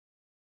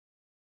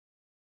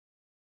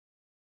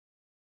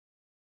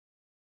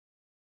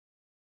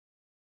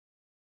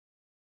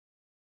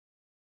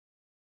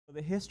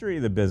The history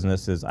of the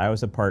business is I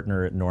was a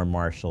partner at Norm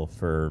Marshall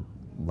for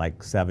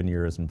like 7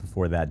 years, and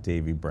before that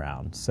Davy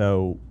Brown.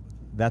 So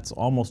that's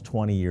almost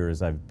 20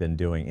 years I've been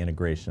doing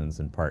integrations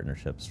and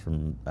partnerships,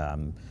 from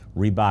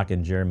Reebok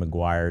and Jerry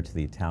Maguire to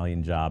the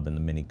Italian Job and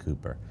the Mini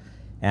Cooper.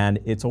 And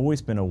it's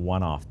always been a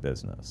one-off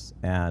business.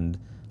 And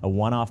a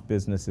one-off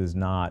business is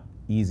not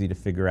easy to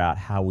figure out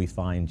how we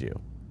find you.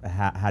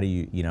 How do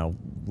you,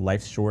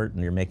 life's short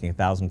and you're making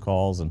 1,000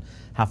 calls, and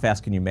how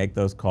fast can you make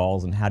those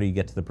calls, and how do you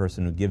get to the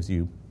person who gives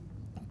you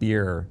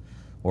beer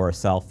or a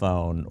cell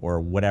phone or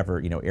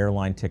whatever,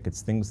 airline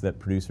tickets, things that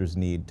producers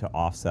need to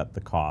offset the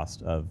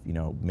cost of,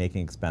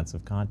 making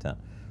expensive content,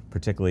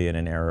 particularly in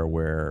an era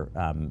where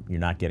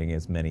you're not getting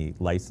as many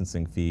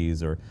licensing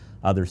fees or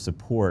other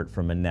support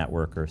from a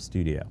network or a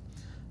studio.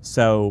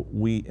 So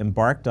we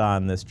embarked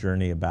on this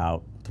journey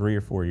about 3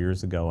 or 4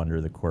 years ago under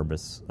the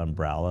Corbis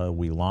umbrella.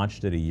 We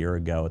launched it a year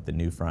ago at the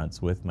New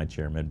Fronts with my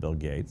chairman, Bill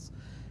Gates.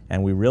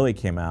 And we really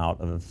came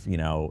out of,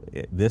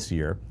 this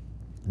year,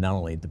 not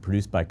only at the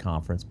Produce By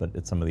conference, but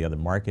at some of the other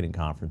marketing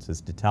conferences,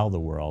 to tell the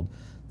world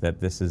that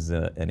this is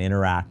an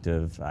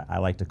interactive, I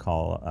like to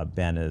call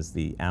Ben as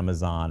the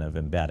Amazon of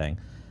embedding.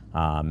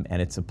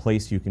 And it's a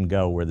place you can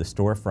go where the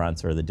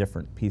storefronts are the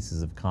different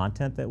pieces of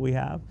content that we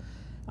have.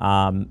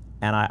 And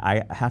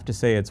I have to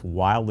say it's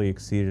wildly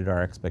exceeded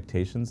our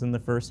expectations in the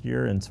first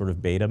year in sort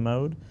of beta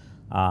mode.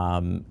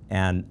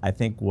 And I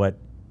think what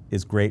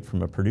is great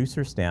from a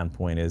producer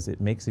standpoint is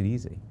it makes it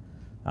easy.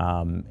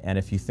 And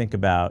if you think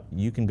about,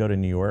 you can go to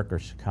New York or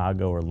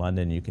Chicago or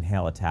London, you can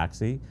hail a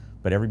taxi,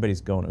 but everybody's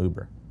going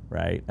Uber,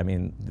 right? I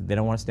mean, they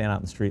don't want to stand out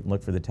in the street and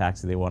look for the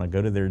taxi. They want to go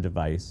to their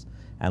device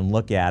and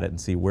look at it and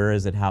see, where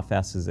is it, how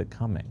fast is it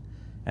coming?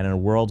 And in a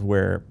world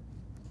where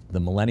the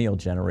millennial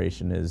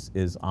generation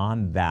is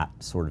on that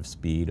sort of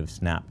speed of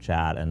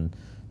Snapchat and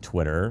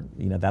Twitter,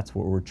 that's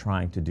what we're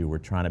trying to do. We're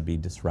trying to be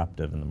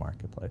disruptive in the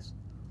marketplace.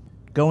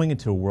 Going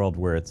into a world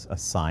where it's a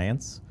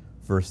science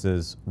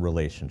versus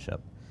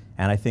relationship.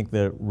 And I think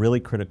the really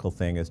critical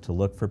thing is to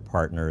look for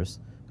partners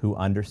who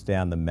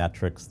understand the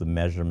metrics, the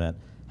measurement,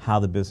 how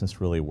the business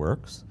really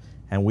works.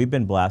 And we've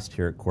been blessed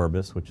here at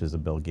Corbis, which is a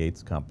Bill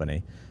Gates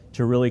company,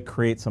 to really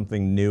create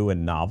something new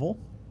and novel,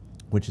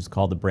 which is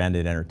called the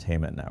Branded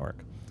Entertainment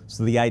Network.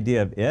 So the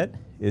idea of it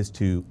is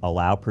to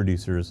allow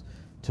producers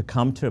to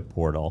come to a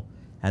portal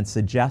and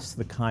suggest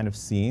the kind of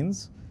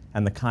scenes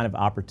and the kind of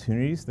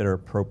opportunities that are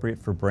appropriate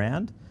for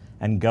brand,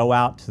 and go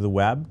out to the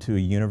web to a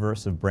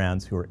universe of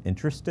brands who are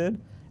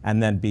interested,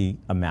 and then be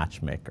a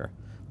matchmaker.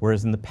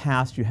 Whereas in the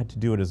past, you had to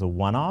do it as a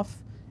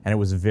one-off, and it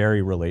was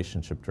very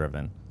relationship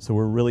driven. So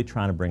we're really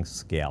trying to bring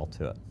scale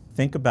to it.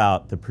 Think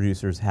about the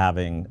producers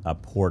having a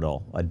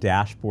portal, a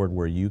dashboard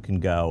where you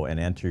can go and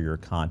enter your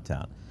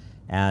content.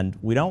 And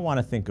we don't want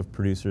to think of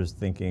producers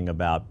thinking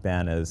about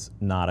Ben as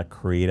not a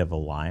creative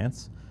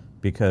alliance,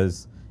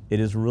 because it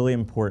is really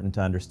important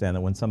to understand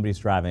that when somebody's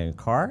driving a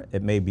car,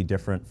 it may be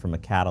different from a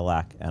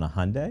Cadillac and a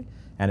Hyundai,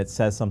 and it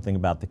says something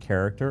about the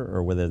character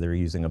or whether they're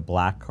using a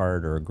black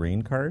card or a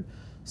green card.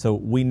 So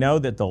we know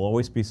that there'll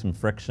always be some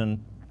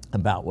friction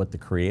about what the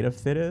creative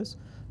fit is,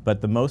 but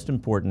the most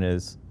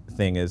important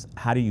thing is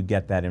how do you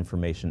get that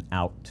information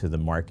out to the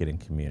marketing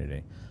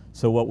community?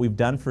 So what we've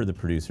done for the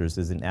producers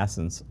is, in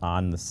essence,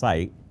 on the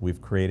site,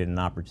 we've created an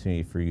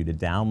opportunity for you to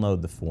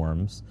download the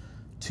forms,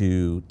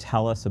 to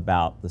tell us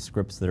about the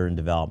scripts that are in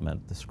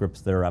development, the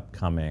scripts that are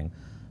upcoming,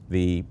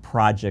 the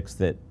projects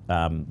that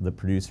the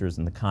producers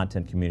and the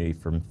content community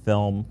from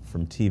film,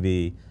 from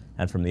TV,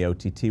 and from the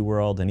OTT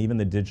world, and even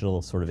the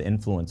digital sort of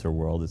influencer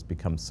world has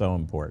become so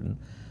important.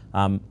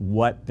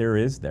 What there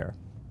is there.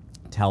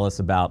 Tell us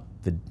about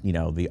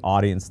the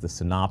audience, the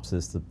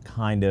synopsis, the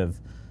kind of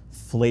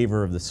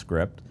flavor of the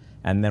script,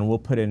 and then we'll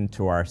put it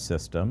into our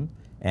system.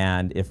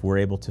 And if we're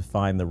able to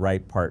find the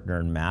right partner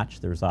and match,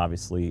 there's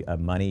obviously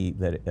money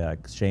that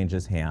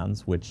exchanges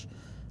hands, which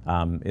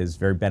is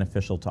very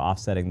beneficial to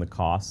offsetting the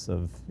costs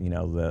of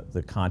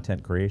the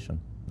content creation.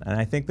 And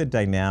I think the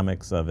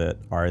dynamics of it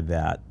are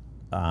that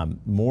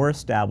more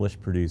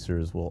established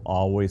producers will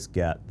always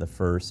get the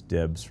first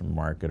dibs from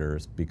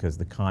marketers, because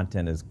the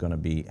content is going to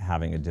be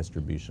having a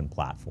distribution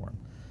platform.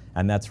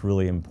 And that's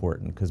really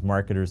important, because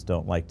marketers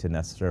don't like to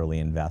necessarily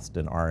invest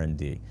in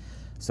R&D.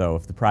 So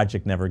if the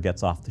project never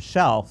gets off the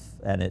shelf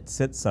and it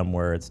sits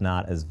somewhere, it's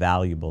not as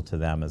valuable to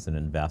them as an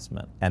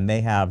investment. And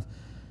they have,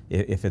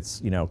 if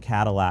it's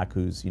Cadillac,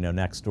 who's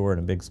next door and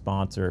a big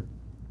sponsor,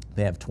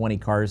 they have 20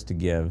 cars to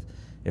give.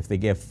 If they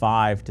give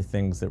 5 to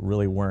things that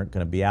really weren't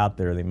going to be out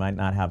there, they might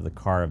not have the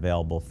car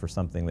available for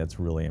something that's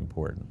really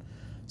important.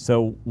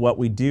 So what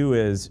we do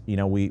is,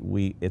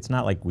 it's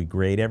not like we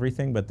grade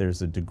everything, but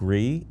there's a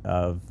degree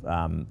of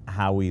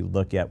how we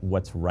look at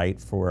what's right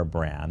for a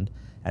brand,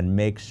 and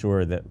make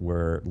sure that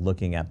we're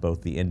looking at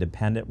both the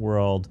independent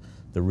world,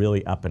 the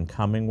really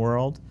up-and-coming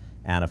world,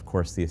 and of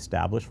course the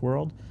established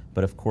world.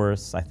 But of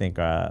course, I think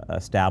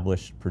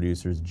established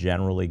producers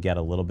generally get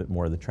a little bit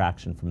more of the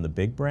traction from the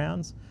big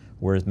brands,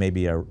 whereas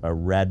maybe a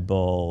Red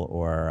Bull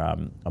or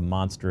a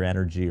Monster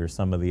Energy or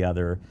some of the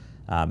other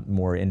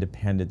more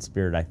independent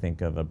spirit, I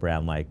think, of a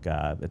brand like,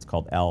 it's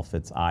called Elf.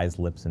 It's eyes,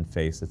 lips, and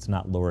face. It's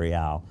not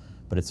L'Oreal,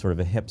 but it's sort of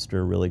a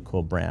hipster, really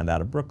cool brand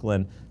out of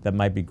Brooklyn that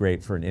might be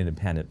great for an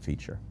independent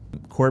feature.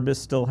 Corbis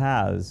still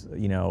has,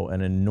 you know,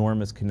 an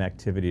enormous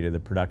connectivity to the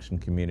production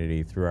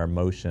community through our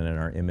motion and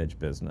our image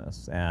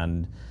business.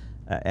 And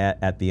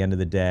at the end of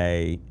the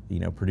day, you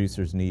know,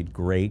 producers need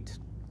great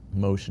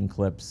motion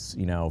clips,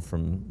 you know,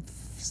 from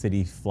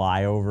city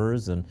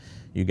flyovers, and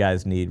you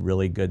guys need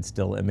really good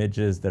still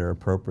images that are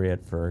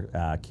appropriate for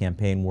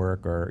campaign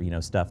work, or, you know,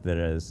 stuff that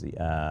is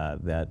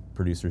that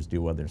producers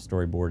do while they're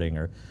storyboarding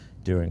or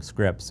doing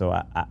scripts.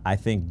 So I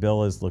think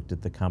Bill has looked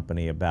at the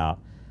company about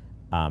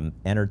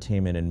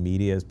entertainment and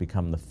media has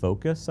become the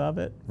focus of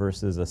it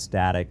versus a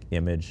static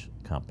image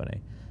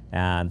company.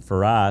 And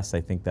for us,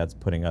 I think that's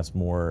putting us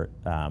more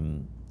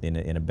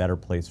in a better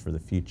place for the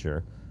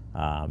future.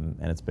 And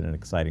it's been an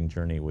exciting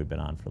journey we've been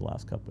on for the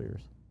last couple of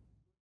years.